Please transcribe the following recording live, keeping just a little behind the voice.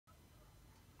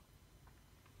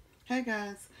Hey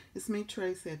guys, it's me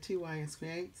Tracy at TYS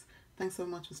Creates. Thanks so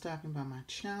much for stopping by my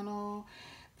channel.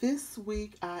 This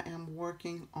week I am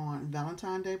working on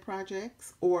Valentine's Day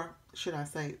projects, or should I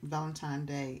say Valentine's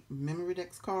Day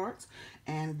Memorydex cards,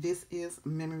 and this is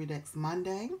Memorydex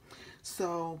Monday.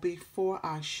 So before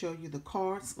I show you the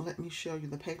cards, let me show you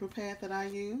the paper pad that I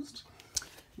used.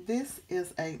 This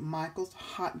is a Michael's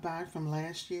Hot Buy from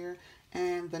last year,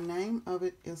 and the name of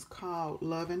it is called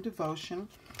Love and Devotion.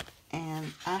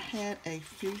 And I had a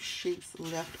few sheets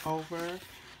left over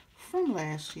from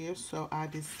last year, so I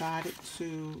decided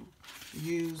to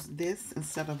use this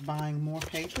instead of buying more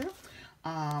paper.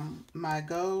 My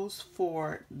goals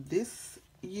for this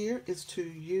year is to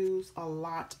use a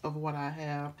lot of what I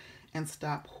have and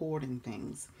stop hoarding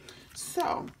things.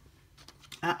 So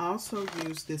I also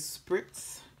use this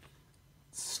Spritz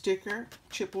sticker,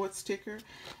 chipboard sticker.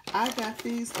 I got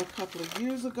these a couple of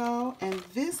years ago, and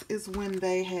this is when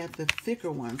they had the thicker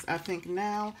ones. I think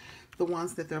now the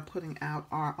ones that they're putting out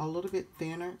are a little bit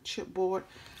thinner chipboard,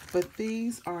 but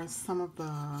these are some of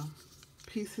the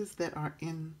pieces that are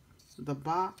in the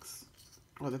box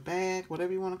or the bag,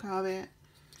 whatever you want to call that.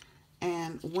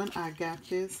 And when I got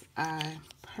this, I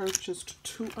purchased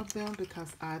 2 of them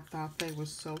because I thought they were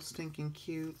so stinking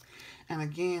cute. And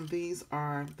again, these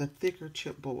are the thicker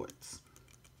chipboards.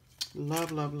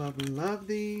 Love, love, love, love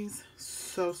these.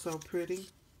 So, so pretty.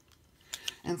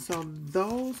 And so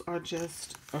those are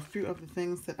just a few of the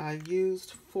things that I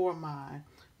used for my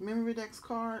Memorydex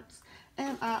cards.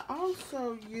 And I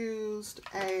also used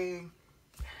a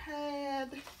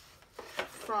pad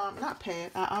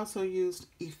I also used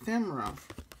ephemera,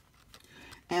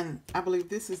 and I believe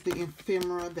this is the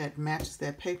ephemera that matches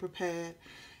that paper pad,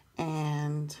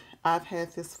 and I've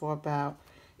had this for about,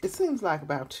 it seems like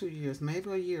about 2 years, maybe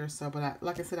a year or so, but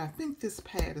like I said, I think this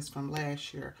pad is from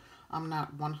last year. I'm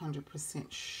not 100%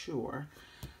 sure,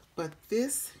 but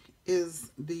this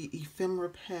is the ephemera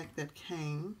pack that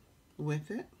came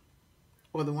with it,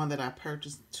 or the one that I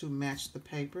purchased to match the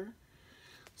paper.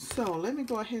 So let me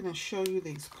go ahead and show you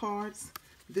these cards.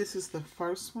 This is the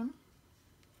first one.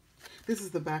 This is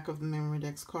the back of the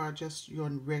Memorydex card, just your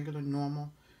regular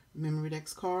normal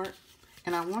Memorydex card.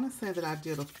 And I want to say that I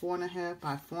did a 4.5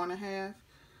 by 4.5.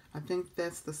 I think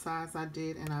that's the size I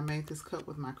did, and I made this cut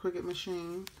with my Cricut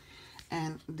machine.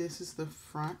 And this is the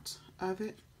front of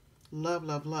it. Love,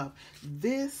 love, love.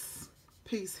 This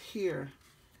piece here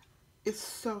is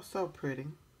so, so pretty.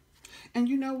 And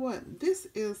you know what? This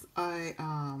is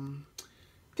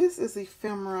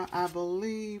ephemera, I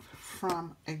believe,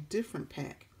 from a different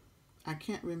pack. I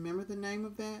can't remember the name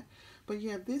of that. But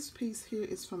yeah, this piece here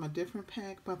is from a different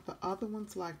pack, but the other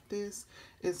ones like this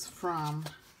is from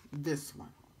this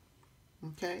one.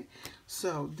 Okay,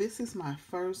 so this is my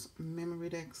first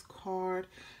Memorydex card.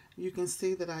 You can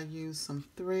see that I used some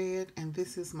thread, and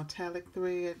this is metallic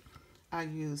thread. I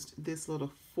used this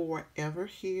little forever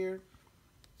here.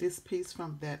 This piece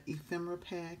from that ephemera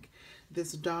pack,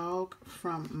 this dog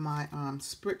from my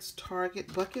Spritz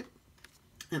Target bucket,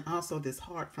 and also this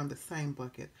heart from the same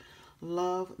bucket.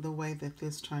 Love the way that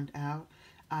this turned out.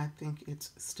 I think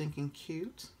it's stinking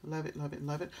cute. Love it, love it,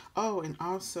 love it. Oh, and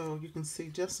also you can see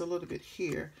just a little bit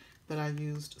here that I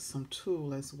used some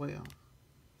tulle as well.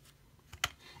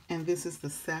 And this is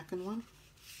the second one.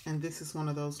 And this is one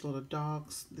of those little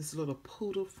dogs, this little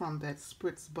poodle from that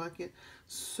Spritz bucket.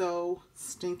 So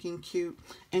stinking cute.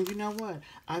 And you know what?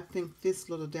 I think this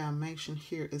little Dalmatian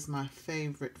here is my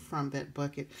favorite from that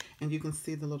bucket. And you can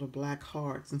see the little black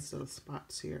hearts instead of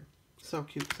spots here. So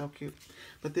cute, so cute.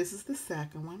 But this is the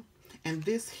second one. And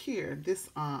this here, this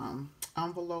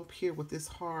envelope here with this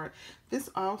heart,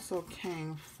 this also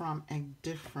came from a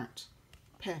different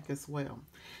pack as well.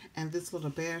 And this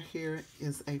little bear here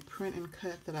is a print and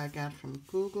cut that I got from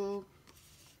Google.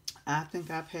 I think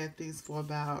I've had these for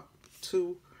about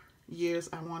 2 years,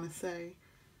 I want to say.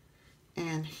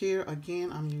 And here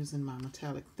again, I'm using my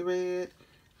metallic thread.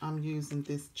 I'm using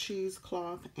this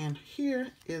cheesecloth, and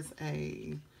here is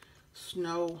a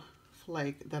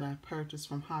snowflake that I purchased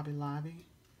from Hobby Lobby.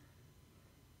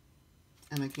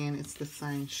 And again, it's the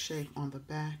same shape on the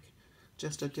back,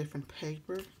 just a different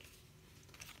paper.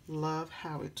 Love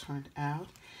how it turned out.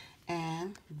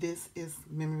 And this is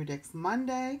Memorydex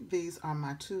Monday. These are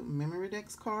my 2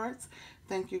 Memorydex cards.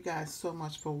 Thank you guys so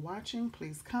much for watching.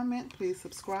 Please comment, please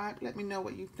subscribe, let me know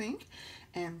what you think,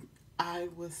 and I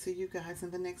will see you guys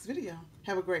in the next video.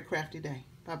 Have a great crafty day.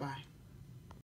 Bye bye.